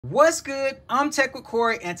What's good? I'm Tech with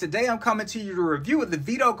Corey, and today I'm coming to you to review the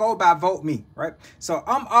Vito Go by Voltme, right? So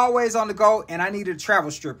I'm always on the go, and I needed a travel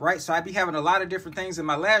strip, right? So I be having a lot of different things. In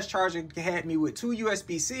my last charger had me with 2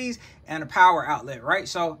 USB-Cs and a power outlet, right?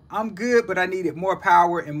 So I'm good, but I needed more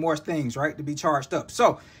power and more things, right, to be charged up.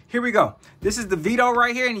 So here we go. This is the Vito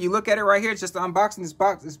right here, and you look at it right here, just unboxing this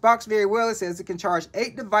box. This box very well. It says it can charge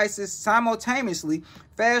 8 devices simultaneously,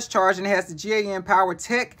 fast charge, and it has the GaN power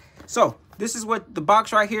tech. So this is what the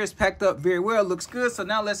box right here is packed up very well. Looks good. So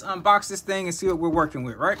now let's unbox this thing and see what we're working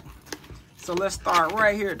with, right? So let's start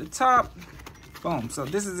right here at the top. Boom. So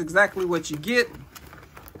this is exactly what you get.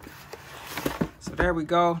 So there we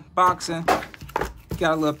go. Boxing.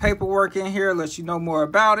 Got a little paperwork in here. Lets you know more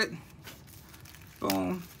about it.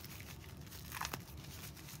 Boom.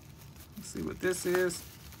 Let's see what this is.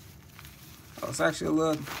 Oh, it's actually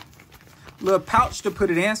a little pouch to put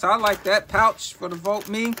it in. So I like that pouch for the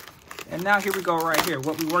Voltme. And now here we go right here,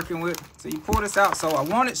 what we're working with. So you pull this out. So I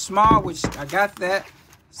want it small, which I got that.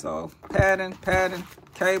 So padding,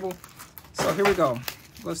 cable. So here we go.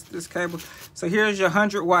 What's this cable? So here's your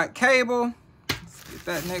 100-watt cable. Let's get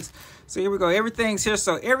that next. So here we go. Everything's here.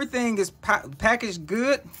 So everything is packaged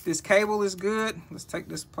good. This cable is good. Let's take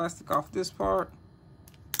this plastic off this part.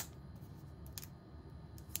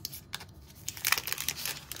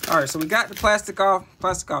 All right, so we got the plastic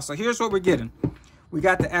off. So here's what we're getting. We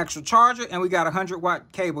got the actual charger, and we got a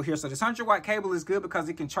 100-watt cable here. So this 100-watt cable is good because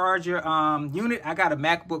it can charge your unit. I got a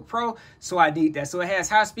MacBook Pro, so I need that. So it has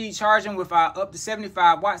high-speed charging with up to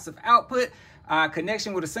 75 watts of output,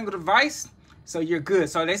 connection with a single device. So you're good.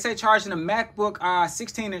 So they say charging a MacBook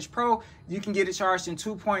 16-inch Pro, you can get it charged in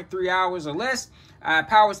 2.3 hours or less.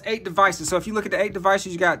 Powers 8 devices. So if you look at the 8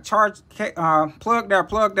 devices, you got charge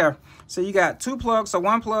plug there. So you got 2 plugs. So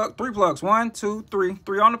 1 plug, 3 plugs. 1, 2,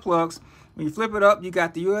 3 on the plugs. When you flip it up, you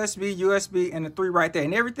got the USB, and the 3 right there.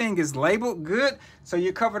 And everything is labeled good, so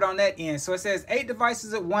you're covered on that end. So it says 8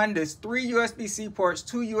 devices at one. There's 3 USB-C ports,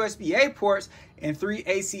 2 USB-A ports, and 3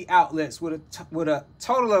 AC outlets with a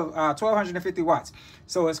total of 1,250 watts.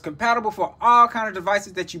 So it's compatible for all kind of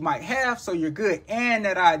devices that you might have, so you're good. And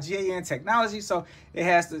that GaN technology, so it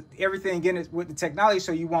has everything in it with the technology,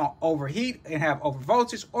 so you won't overheat and have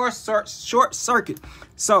overvoltage or short circuit.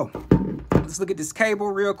 So let's look at this cable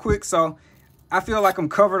real quick. So I feel like I'm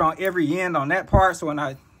covered on every end on that part. So when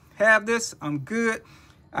I have this, I'm good.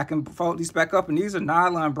 I can fold these back up, and these are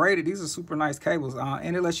nylon braided. These are super nice cables,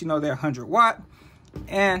 and it lets you know they're 100 watt.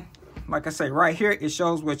 And like I say, right here, it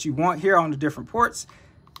shows what you want here on the different ports.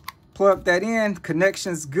 Plug that in,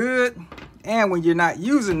 connection's good. And when you're not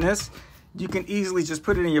using this, you can easily just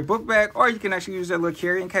put it in your book bag, or you can actually use that little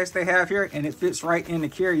carrying case they have here, and it fits right in the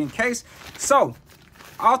carrying case. So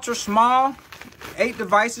ultra small, 8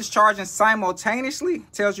 devices charging simultaneously.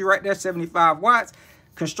 Tells you right there 75 watts.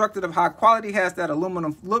 Constructed of high quality, has that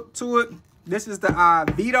aluminum look to it. This is the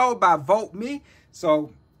Vito by Voltme.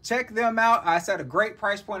 So check them out. I set a great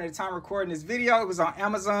price point at the time recording this video. It was on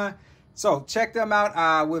Amazon. So check them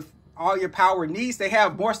out with all your power needs. They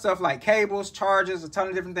have more stuff like cables, chargers, a ton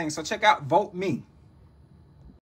of different things. So check out Voltme.